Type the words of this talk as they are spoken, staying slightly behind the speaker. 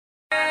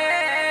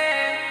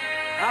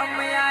हम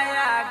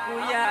आया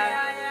गुया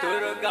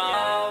तुर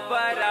गाँव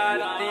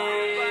बराती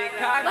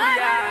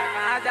खागिया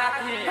ना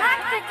जाती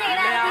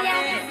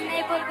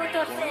नहीं बोलबो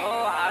तो से ओ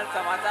हाल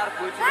समाचार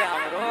पूछ ले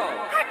हमरो।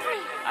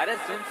 अरे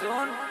सुन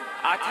सुन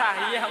अच्छा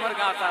ये हमर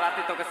गाँव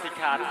सराती तो के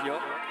सिखा दियो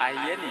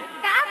आइए नी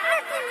का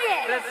प्रश्न ये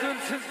अरे सुन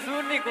सुन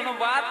सुन नी कोनो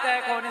बात कहे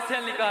कौन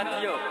से निकल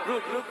दियो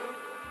रुक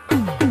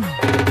रुक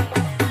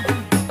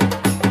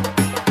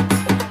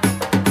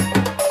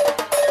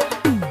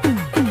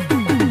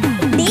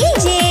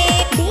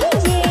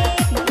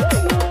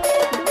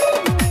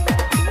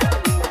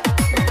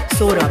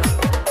Sora,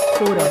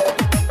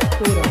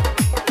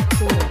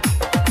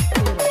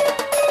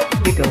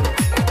 bigger,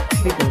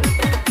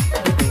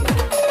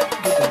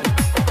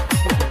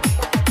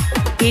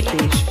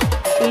 Etish,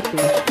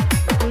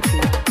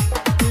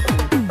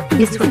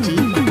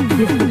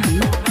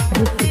 Biswaji.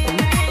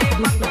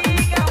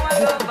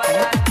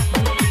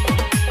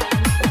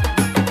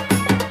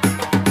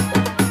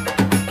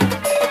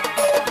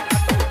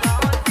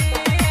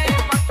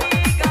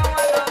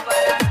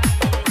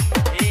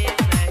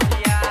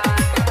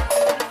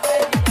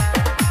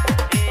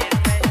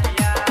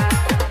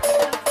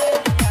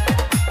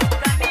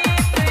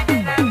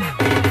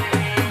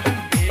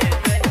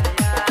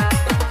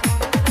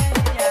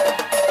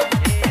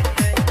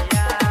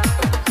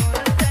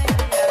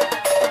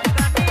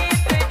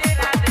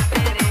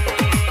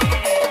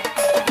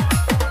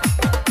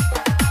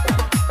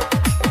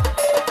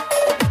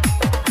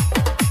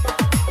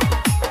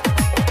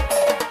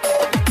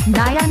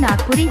 नया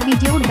नागपुरी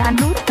वीडियो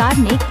डाउनलोड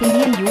करने के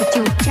लिए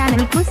यूट्यूब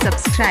चैनल को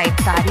सब्सक्राइब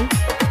करें।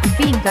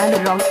 विगल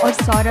रॉक और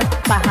सौरभ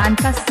पहान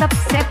का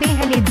सबसे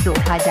पहले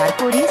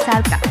 2020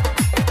 साल का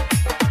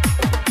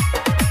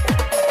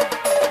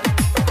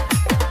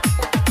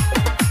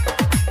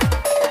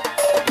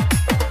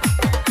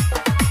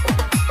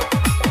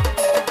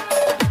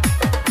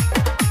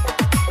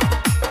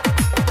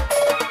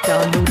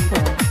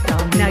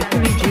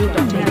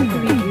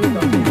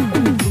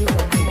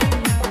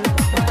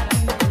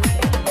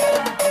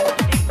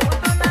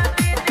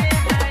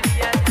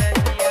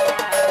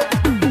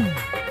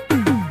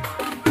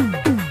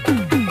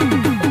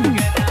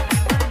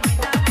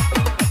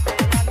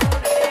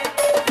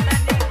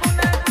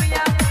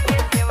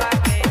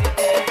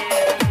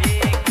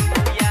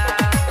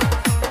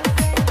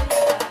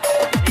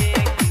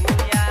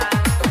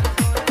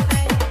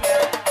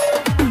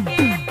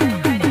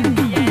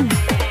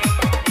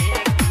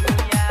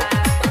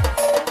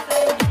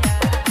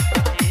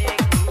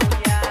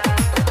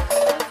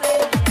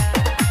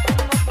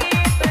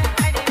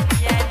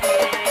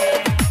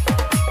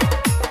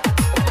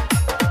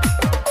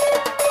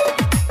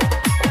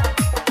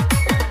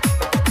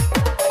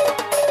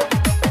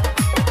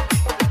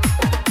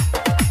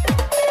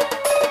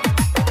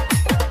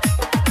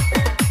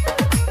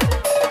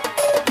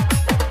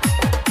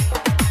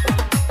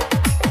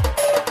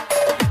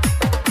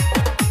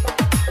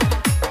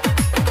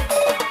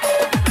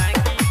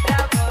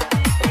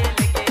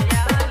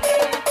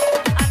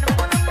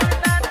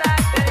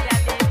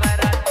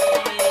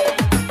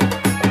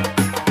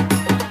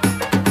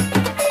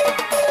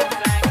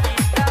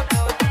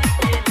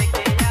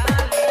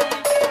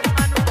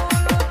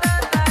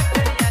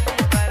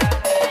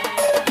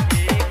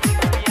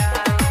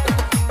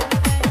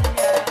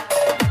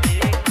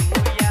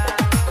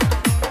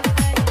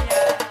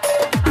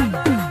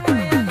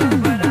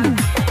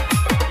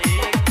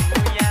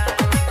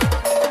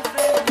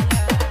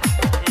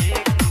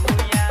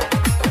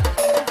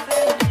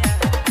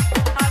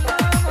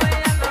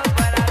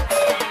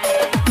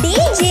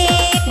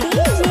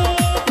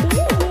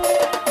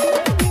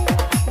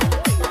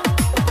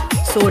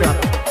Sora,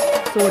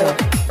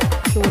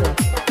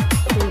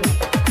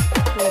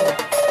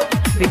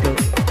 bigger,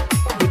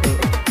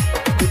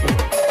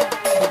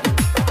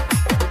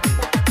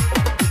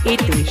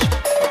 Etish,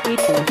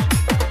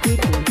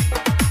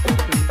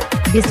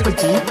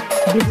 Biswaji.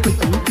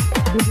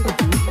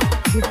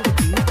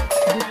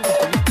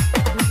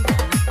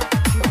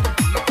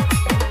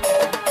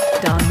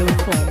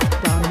 download form.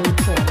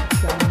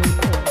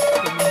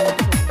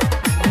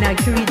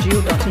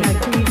 Nagpuri.in.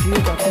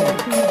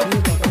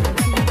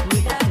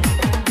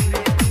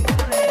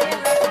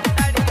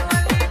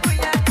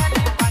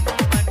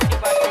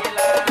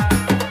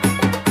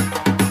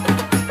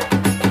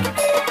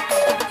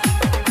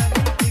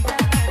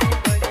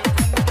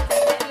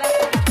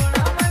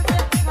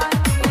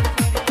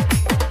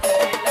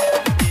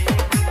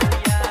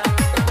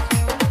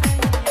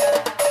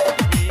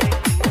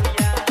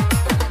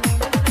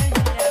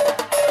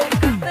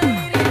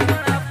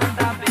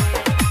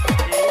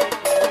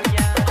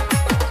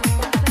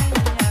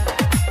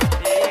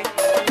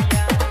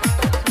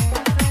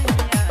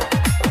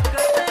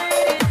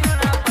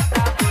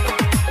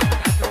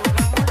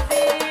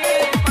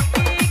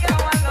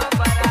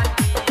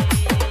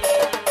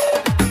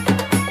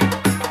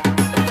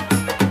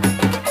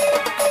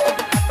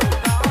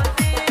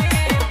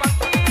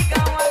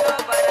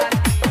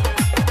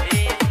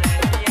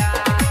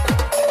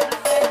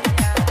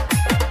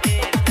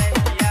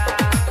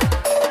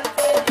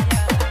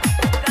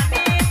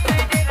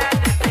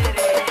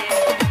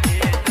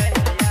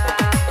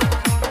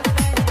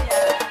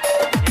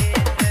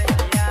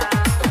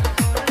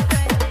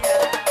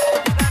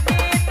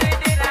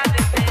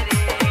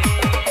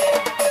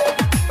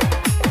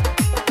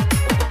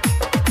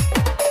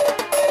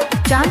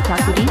 चांद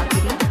Thakuri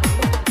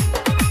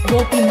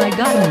Gopi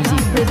Nagar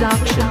Music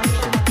Production.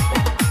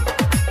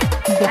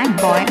 Black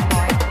boy